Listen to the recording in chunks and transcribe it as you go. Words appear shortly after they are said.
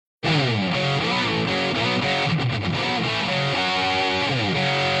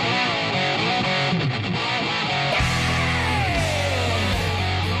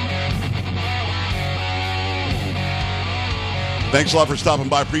Thanks a lot for stopping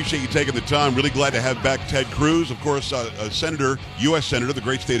by. Appreciate you taking the time. Really glad to have back Ted Cruz, of course, a senator, U.S. Senator, the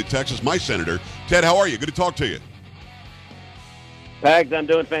great state of Texas, my senator. Ted, how are you? Good to talk to you. Pags, I'm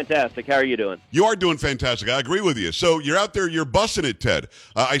doing fantastic. How are you doing? You are doing fantastic. I agree with you. So you're out there, you're busting it, Ted.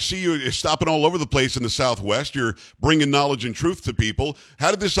 I see you stopping all over the place in the Southwest. You're bringing knowledge and truth to people.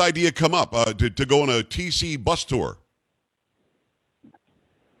 How did this idea come up to go on a TC bus tour?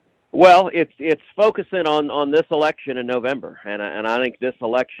 Well, it's focusing on this election in November, and I think this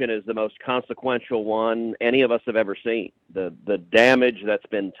election is the most consequential one any of us have ever seen. The damage that's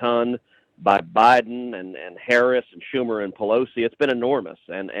been done by Biden and Harris and Schumer and Pelosi, it's been enormous.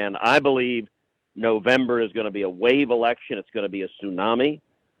 And I believe November is going to be a wave election. It's going to be a tsunami.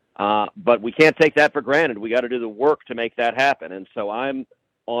 But we can't take that for granted. We got to do the work to make that happen. And so I'm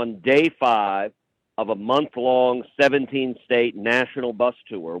on day 5 of a month-long 17-state national bus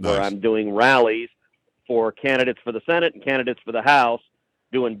tour where I'm doing rallies for candidates for the Senate and candidates for the House,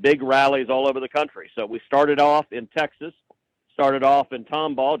 doing big rallies all over the country. So we started off in Texas, started off in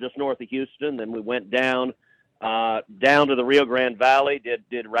Tomball, just north of Houston. Then we went down to the Rio Grande Valley,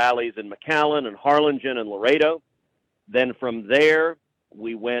 did rallies in McAllen and Harlingen and Laredo. Then from there,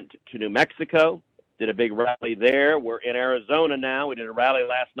 we went to New Mexico, did a big rally there. We're in Arizona now. We did a rally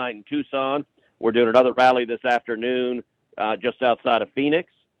last night in Tucson. We're doing another rally this afternoon just outside of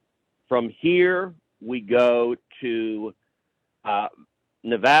Phoenix. From here, we go to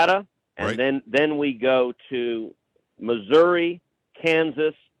Nevada, and then we go to Missouri,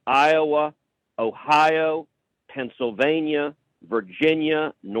 Kansas, Iowa, Ohio, Pennsylvania,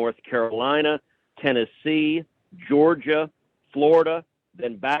 Virginia, North Carolina, Tennessee, Georgia, Florida,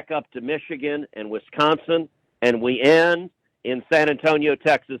 then back up to Michigan and Wisconsin, and we end in San Antonio,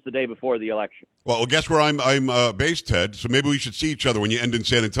 Texas, the day before the election. Well, guess where I'm based, Ted, so maybe we should see each other when you end in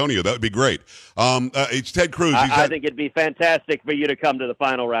San Antonio. That would be great. It's Ted Cruz. I think it'd be fantastic for you to come to the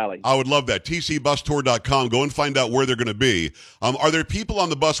final rally. I would love that. TCBusTour.com. Go and find out where they're going to be. Are there people on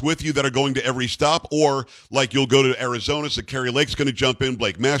the bus with you that are going to every stop? Or, like, you'll go to Arizona, so Kerry Lake's going to jump in,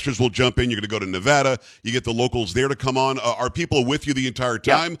 Blake Masters will jump in, you're going to go to Nevada, you get the locals there to come on. Are people with you the entire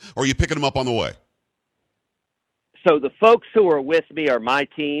time, or are you picking them up on the way? So the folks who are with me are my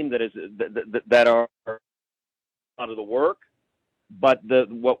team that are out of the work, but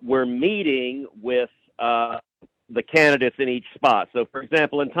what we're meeting with the candidates in each spot. So, for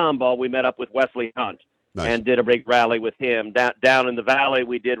example, in Tomball, we met up with Wesley Hunt and did a big rally with him. Down in the Valley,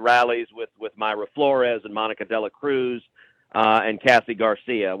 we did rallies with Mayra Flores and Monica de la Cruz and Cassie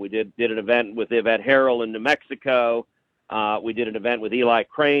Garcia. We did an event with Yvette Harrell in New Mexico. We did an event with Eli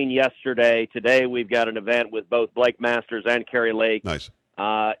Crane yesterday. Today we've got an event with both Blake Masters and Kerry Lake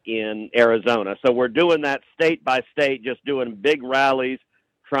in Arizona. So we're doing that state by state, just doing big rallies,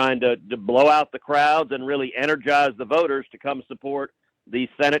 trying to blow out the crowds and really energize the voters to come support these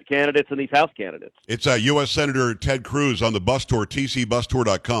Senate candidates and these House candidates. It's U.S. Senator Ted Cruz on the bus tour,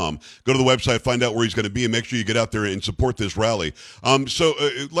 tcbustour.com. Go to the website, find out where he's going to be, and make sure you get out there and support this rally. So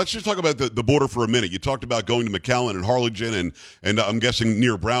let's just talk about the border for a minute. You talked about going to McAllen and Harlingen and I'm guessing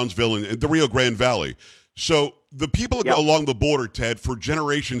near Brownsville and the Rio Grande Valley. So the people along the border, Ted, for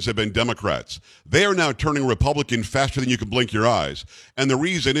generations have been Democrats. They are now turning Republican faster than you can blink your eyes. And the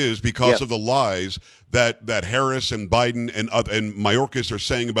reason is because of the lies that Harris and Biden and Mayorkas are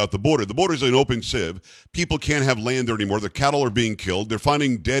saying about the border. The border is an open sieve. People can't have land there anymore. The cattle are being killed. They're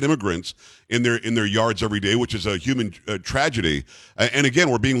finding dead immigrants in their yards every day, which is a human tragedy. And again,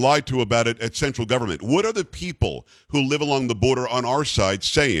 we're being lied to about it at central government. What are the people who live along the border on our side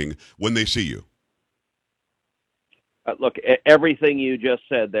saying when they see you? Look, everything you just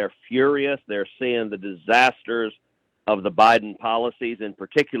said, they're furious. They're seeing the disasters of the Biden policies, in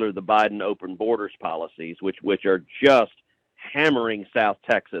particular the Biden open borders policies, which are just hammering South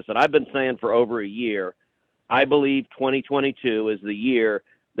Texas. And I've been saying for over a year, I believe 2022 is the year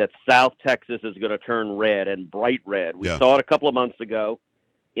that South Texas is going to turn red and bright red. We saw it a couple of months ago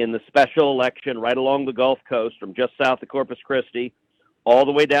in the special election right along the Gulf Coast from just south of Corpus Christi all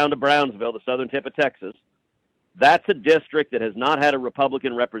the way down to Brownsville, the southern tip of Texas. That's a district that has not had a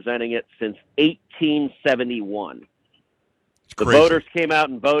Republican representing it since 1871. The voters came out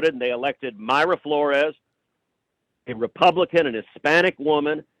and voted, and they elected Mayra Flores, a Republican, an Hispanic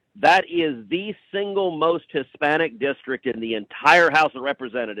woman. That is the single most Hispanic district in the entire House of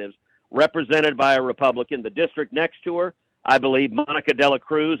Representatives, represented by a Republican. The district next to her, I believe Monica de la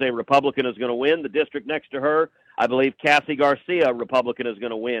Cruz, a Republican, is going to win. The district next to her, I believe Cassie Garcia, a Republican, is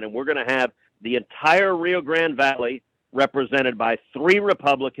going to win. And we're going to have the entire Rio Grande Valley represented by 3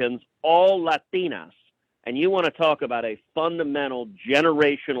 Republicans, all Latinas. And you want to talk about a fundamental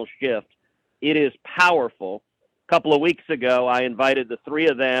generational shift. It is powerful. couple of weeks ago, I invited the three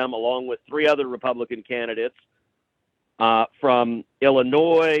of them, along with three other Republican candidates from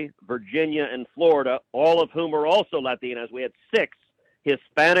Illinois, Virginia, and Florida, all of whom are also Latinas. We had 6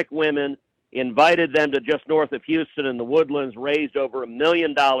 Hispanic women, invited them to just north of Houston in the Woodlands, raised over $1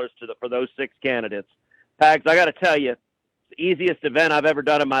 million for those 6 candidates. Pags, I got to tell you, it's the easiest event I've ever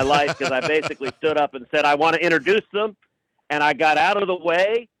done in my life, because I basically stood up and said, I want to introduce them, and I got out of the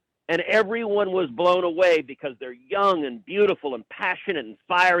way. And everyone was blown away because they're young and beautiful and passionate and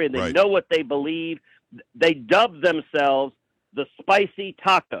fiery, and they know what they believe. They dubbed themselves the Spicy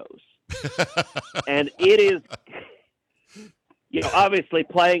Tacos. And it is, obviously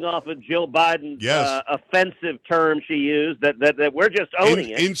playing off of Jill Biden's offensive term she used, that we're just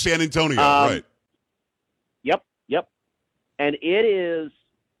owning it. In San Antonio, right. Yep. And it is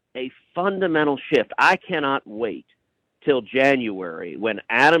a fundamental shift. I cannot wait till January when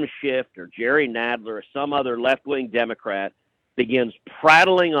Adam Schiff or Jerry Nadler or some other left-wing Democrat begins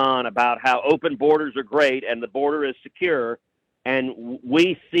prattling on about how open borders are great and the border is secure, and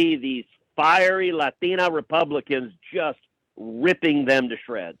we see these fiery Latina Republicans just ripping them to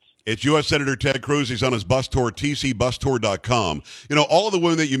shreds. It's U.S. Senator Ted Cruz. He's on his bus tour, tcbustour.com. All of the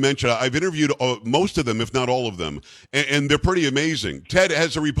women that you mentioned, I've interviewed most of them, if not all of them, and they're pretty amazing. Ted,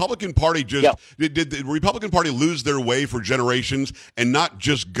 has the Republican Party did the Republican Party lose their way for generations and not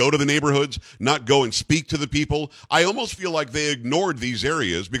just go to the neighborhoods, not go and speak to the people? I almost feel like they ignored these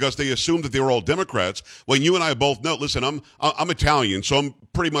areas because they assumed that they were all Democrats, when you and I both know, listen, I'm Italian, so I'm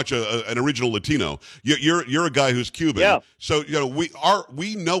pretty much an original Latino. You're a guy who's Cuban. Yeah. So,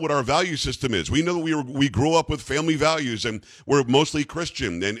 we know what our value system is. We know that we grew up with family values, and we're mostly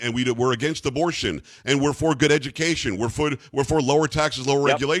Christian, and we're against abortion, and we're for good education. We're for lower taxes, lower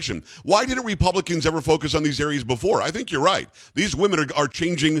regulation. Why didn't Republicans ever focus on these areas before? I think you're right. These women are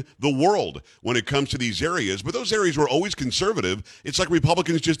changing the world when it comes to these areas, but those areas were always conservative. It's like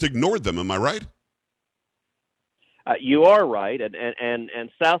Republicans just ignored them. Am I right? You are right, and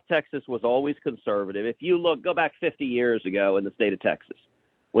South Texas was always conservative. If you go back 50 years ago in the state of Texas,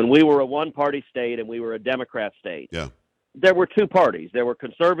 when we were a one-party state and we were a Democrat state, there were 2 parties. There were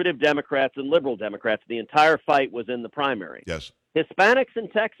conservative Democrats and liberal Democrats. The entire fight was in the primary. Yes. Hispanics in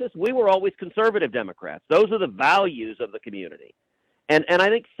Texas, we were always conservative Democrats. Those are the values of the community. And I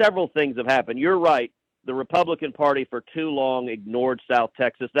think several things have happened. You're right. The Republican Party for too long ignored South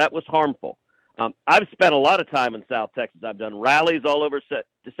Texas. That was harmful. I've spent a lot of time in South Texas. I've done rallies all over to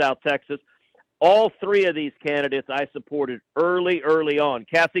South Texas. All 3 of these candidates I supported early on.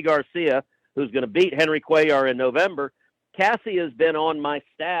 Cassie Garcia, who's going to beat Henry Cuellar in November, Cassie has been on my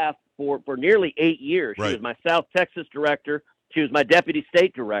staff for nearly 8 years. She was my South Texas director. She was my deputy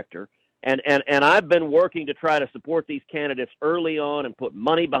state director. And I've been working to try to support these candidates early on and put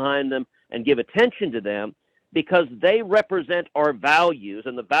money behind them and give attention to them, because they represent our values,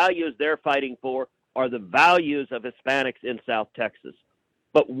 and the values they're fighting for are the values of Hispanics in South Texas.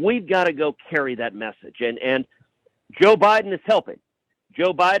 But we've got to go carry that message. And Joe Biden is helping.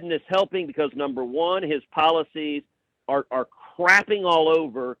 Joe Biden is helping because, number one, his policies are crapping all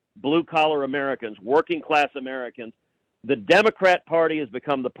over blue-collar Americans, working-class Americans. The Democrat Party has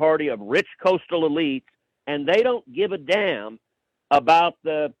become the party of rich coastal elites, and they don't give a damn about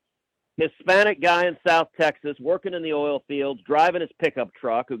the Hispanic guy in South Texas working in the oil fields, driving his pickup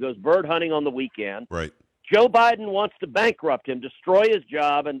truck, who goes bird hunting on the weekend. Right. Joe Biden wants to bankrupt him, destroy his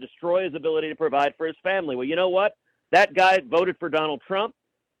job, and destroy his ability to provide for his family. Well, you know what? That guy voted for Donald Trump.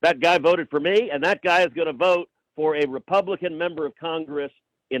 That guy voted for me, and that guy is going to vote for a Republican member of Congress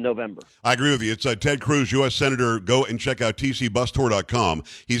in November. I agree with you. It's Ted Cruz, U.S. Senator. Go and check out tcbustour.com.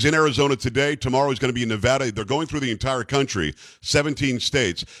 He's in Arizona today. Tomorrow he's going to be in Nevada. They're going through the entire country, 17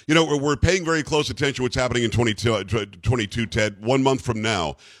 states. We're paying very close attention to what's happening in 22, Ted, 1 month from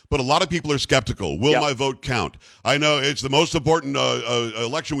now. But a lot of people are skeptical. Will my vote count? I know it's the most important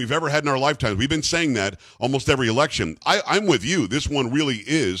election we've ever had in our lifetimes. We've been saying that almost every election. I'm with you. This one really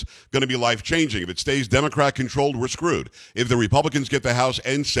is going to be life-changing. If it stays Democrat-controlled, we're screwed. If the Republicans get the House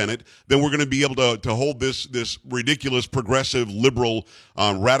and Senate, then we're going to be able to hold this ridiculous, progressive, liberal,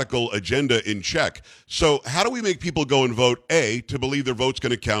 radical agenda in check. So how do we make people go and vote, A, to believe their vote's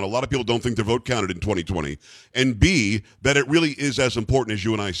going to count? A lot of people don't think their vote counted in 2020. And B, that it really is as important as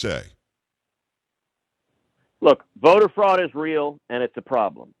you and I say. Look, voter fraud is real, and it's a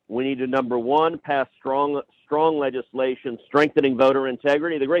problem. We need to, number one, pass strong legislation strengthening voter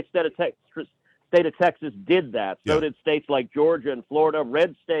integrity. The great state of Texas did that. So did states like Georgia and Florida.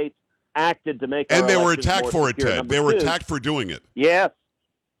 Red states acted to make and our they were elections attacked more for it, secure. Ted. Number They were two, attacked for doing it. Yes.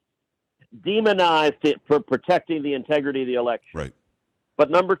 Demonized it for protecting the integrity of the election. Right. But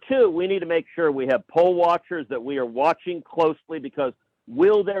number two, we need to make sure we have poll watchers that we are watching closely, because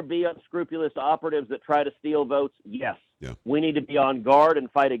will there be unscrupulous operatives that try to steal votes? Yes. Yeah. We need to be on guard and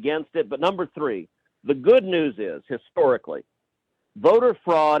fight against it. But number three, the good news is, historically, voter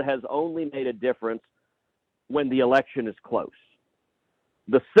fraud has only made a difference when the election is close.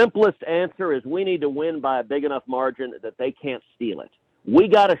 The simplest answer is we need to win by a big enough margin that they can't steal it. We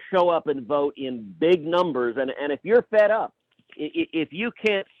got to show up and vote in big numbers. And if you're fed up, if you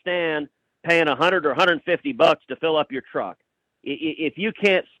can't stand paying $100 or $150 to fill up your truck, if you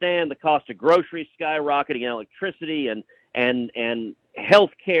can't stand the cost of groceries skyrocketing, electricity and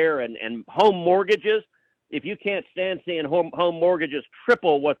health care and home mortgages, if you can't stand seeing home mortgages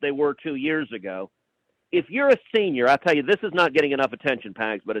triple what they were 2 years ago, if you're a senior, I tell you, this is not getting enough attention,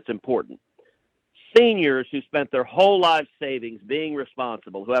 Pags, but it's important. Seniors who spent their whole life savings being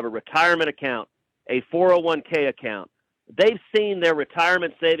responsible, who have a retirement account, a 401k account, they've seen their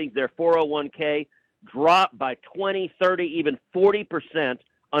retirement savings, their 401k, drop by 20, 30, even 40%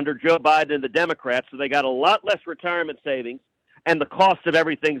 under Joe Biden and the Democrats. So they got a lot less retirement savings, and the cost of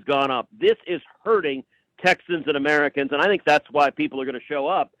everything's gone up. This is hurting Texans and Americans, and I think that's why people are going to show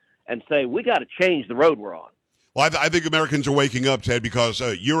up and say, we got to change the road we're on. Well, I think Americans are waking up, Ted, because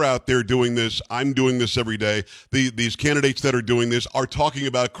you're out there doing this. I'm doing this every day. These candidates that are doing this are talking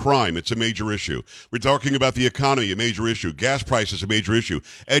about crime. It's a major issue. We're talking about the economy, a major issue. Gas prices, a major issue.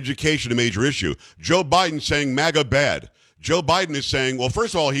 Education, a major issue. Joe Biden saying MAGA bad. Joe Biden is saying, well,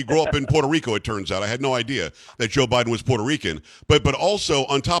 first of all, he grew up in Puerto Rico, it turns out. I had no idea that Joe Biden was Puerto Rican. But also,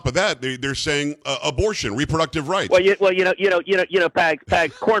 on top of that, they're saying abortion, reproductive rights. Well,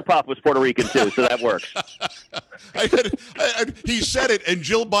 Pags, Corn Pop was Puerto Rican, too, so that works. He said it, and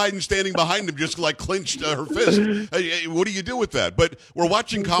Jill Biden standing behind him just like clinched her fist. What do you do with that? But we're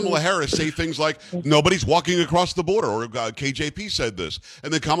watching Kamala Harris say things like, nobody's walking across the border, or KJP said this.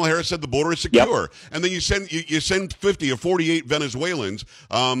 And then Kamala Harris said the border is secure. Yep. And then you send 50 or 48 Venezuelans,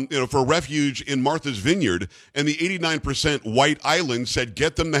 for refuge in Martha's Vineyard, and the 89% white island said,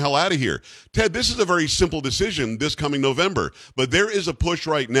 get them the hell out of here. Ted, this is a very simple decision this coming November, but there is a push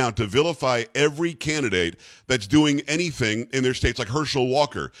right now to vilify every candidate that's doing anything in their states, like Herschel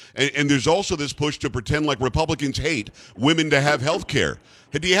Walker. And there's also this push to pretend like Republicans hate women to have health care.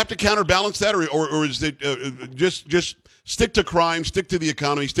 Do you have to counterbalance that, or is it just stick to crime, stick to the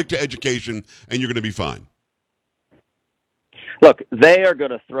economy, stick to education, and you're going to be fine? Look, they are going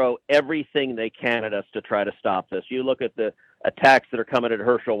to throw everything they can at us to try to stop this. You look at the attacks that are coming at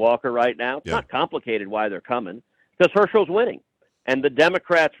Herschel Walker right now. It's not complicated why they're coming, because Herschel's winning. And the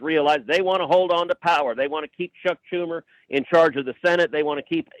Democrats realize they want to hold on to power. They want to keep Chuck Schumer in charge of the Senate. They want to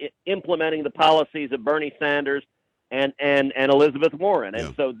keep implementing the policies of Bernie Sanders and Elizabeth Warren.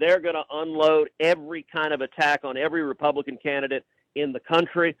 And so they're going to unload every kind of attack on every Republican candidate in the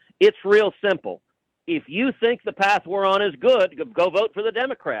country. It's real simple. If you think the path we're on is good, go vote for the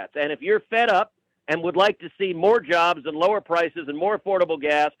Democrats. And if you're fed up and would like to see more jobs and lower prices and more affordable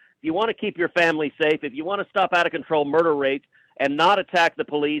gas, if you want to keep your family safe, if you want to stop out-of-control murder rates and not attack the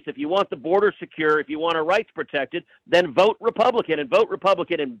police, if you want the border secure, if you want our rights protected, then vote Republican, and vote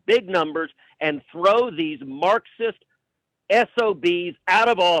Republican in big numbers, and throw these Marxist SOBs out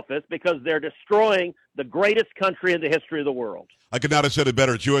of office, because they're destroying the greatest country in the history of the world. I could not have said it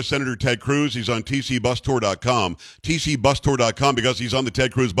better. It's U.S. Senator Ted Cruz. He's on TCBusTour.com. TCBusTour.com, because he's on the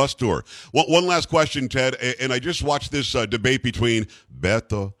Ted Cruz Bus Tour. One last question, Ted, and I just watched this debate between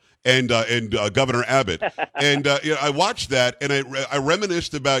Beto and Governor Abbott. And I watched that, and I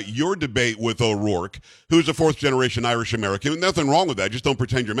reminisced about your debate with O'Rourke, who's a fourth-generation Irish-American. Nothing wrong with that. Just don't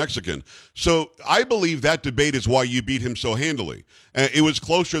pretend you're Mexican. So I believe that debate is why you beat him so handily. It was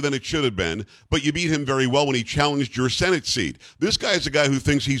closer than it should have been, but you beat him very well when he challenged your Senate seat. This guy is a guy who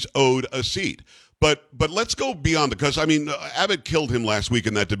thinks he's owed a seat. But let's go beyond it, because, Abbott killed him last week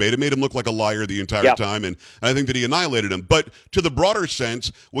in that debate. It made him look like a liar the entire time, and I think that he annihilated him. But to the broader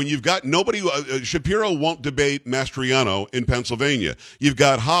sense, when you've got nobody, Shapiro won't debate Mastriano in Pennsylvania. You've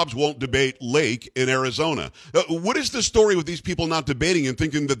got Hobbs won't debate Lake in Arizona. What is the story with these people not debating and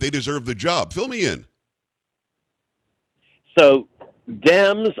thinking that they deserve the job? Fill me in. So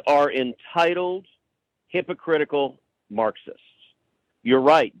Dems are entitled, hypocritical Marxists. You're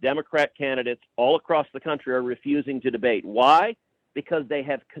right. Democrat candidates all across the country are refusing to debate. Why? Because they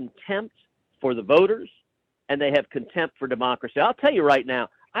have contempt for the voters, and they have contempt for democracy. I'll tell you right now,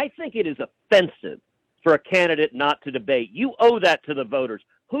 I think it is offensive for a candidate not to debate. You owe that to the voters.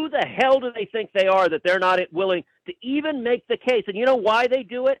 Who the hell do they think they are that they're not willing to even make the case? And you know why they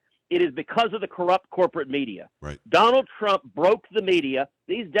do it? It is because of the corrupt corporate media. Right. Donald Trump broke the media.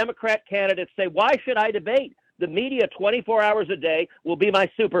 These Democrat candidates say, why should I debate? The media 24 hours a day will be my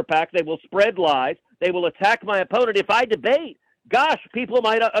super PAC. They will spread lies. They will attack my opponent if I debate. Gosh, people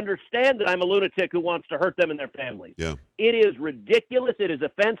might understand that I'm a lunatic who wants to hurt them and their families. Yeah. It is ridiculous. It is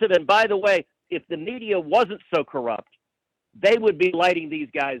offensive. And by the way, if the media wasn't so corrupt, they would be lighting these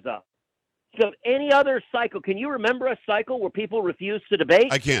guys up. So any other cycle, can you remember a cycle where people refuse to debate?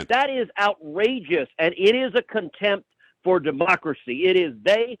 I can't. That is outrageous, and it is a contempt for democracy. It is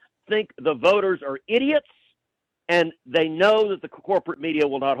they think the voters are idiots, and they know that the corporate media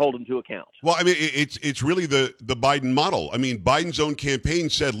will not hold them to account. Well, I mean, it's really the Biden model. I mean, Biden's own campaign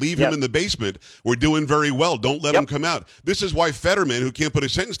said, leave him in the basement. We're doing very well. Don't let him come out. This is why Fetterman, who can't put a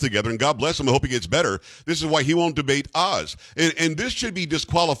sentence together, and God bless him, I hope he gets better, this is why he won't debate Oz. And this should be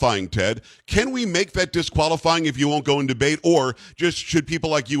disqualifying, Ted. Can we make that disqualifying if you won't go and debate? Or just should people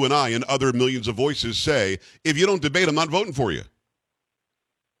like you and I and other millions of voices say, if you don't debate, I'm not voting for you?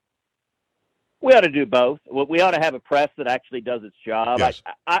 We ought to do both. We ought to have a press that actually does its job. Yes.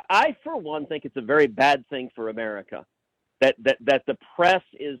 I, for one, think it's a very bad thing for America that the press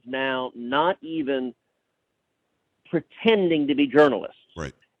is now not even pretending to be journalists.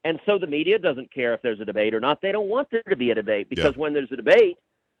 Right. And so the media doesn't care if there's a debate or not. They don't want there to be a debate because when there's a debate,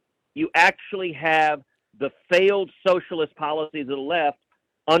 you actually have the failed socialist policies of the left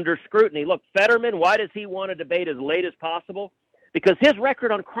under scrutiny. Look, Fetterman, why does he want to debate as late as possible? Because his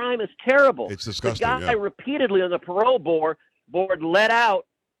record on crime is terrible. It's disgusting. The guy repeatedly on the parole board let out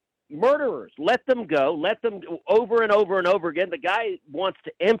murderers, let them go, let them over and over and over again. The guy wants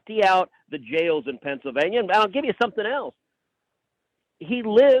to empty out the jails in Pennsylvania. And I'll give you something else. He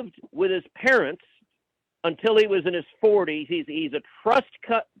lived with his parents until he was in his 40s. He's a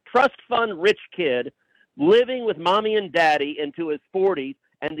trust fund rich kid living with mommy and daddy into his 40s.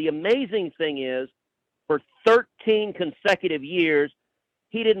 And the amazing thing is, for 13 consecutive years,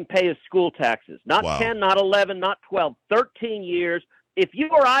 he didn't pay his school taxes. Not 10, not 11, not 12, 13 years. If you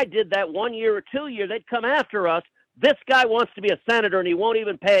or I did that 1 year or 2 years, they'd come after us. This guy wants to be a senator, and he won't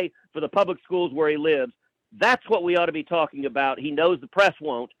even pay for the public schools where he lives. That's what we ought to be talking about. He knows the press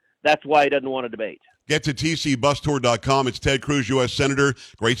won't. That's why he doesn't want to debate. Get to tcbustour.com. It's Ted Cruz, U.S. Senator,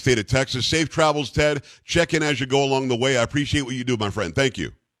 great state of Texas. Safe travels, Ted. Check in as you go along the way. I appreciate what you do, my friend. Thank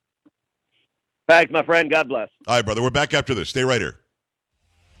you. Thanks, my friend. God bless. All right, brother. We're back after this. Stay right here.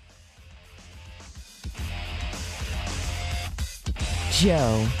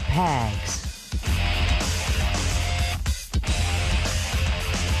 Joe Pags.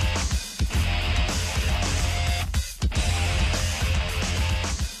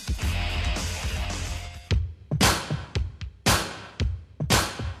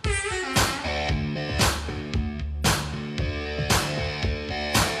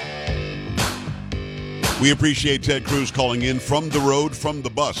 We appreciate Ted Cruz calling in from the road, from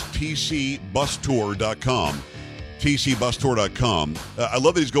the bus, tcbustour.com. tcbustour.com. I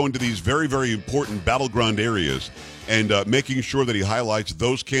love that he's going to these very, very important battleground areas and making sure that he highlights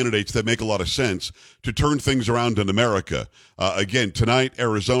those candidates that make a lot of sense to turn things around in America. Again, tonight,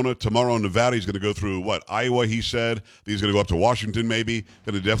 Arizona, tomorrow, Nevada. He's going to go through, Iowa, he said. He's going to go up to Washington, maybe.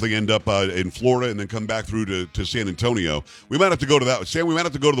 Going to definitely end up in Florida and then come back through to San Antonio. We might have to go to that. Sam, we might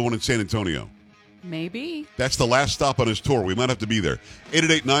have to go to the one in San Antonio. Maybe. That's the last stop on his tour. We might have to be there.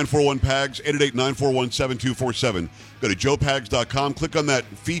 888-941-PAGS, 888-941-7247. Go to joepags.com. Click on that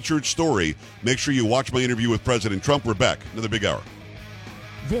featured story. Make sure you watch my interview with President Trump. We're back. Another big hour.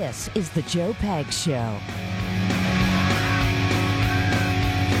 This is the Joe Pags Show.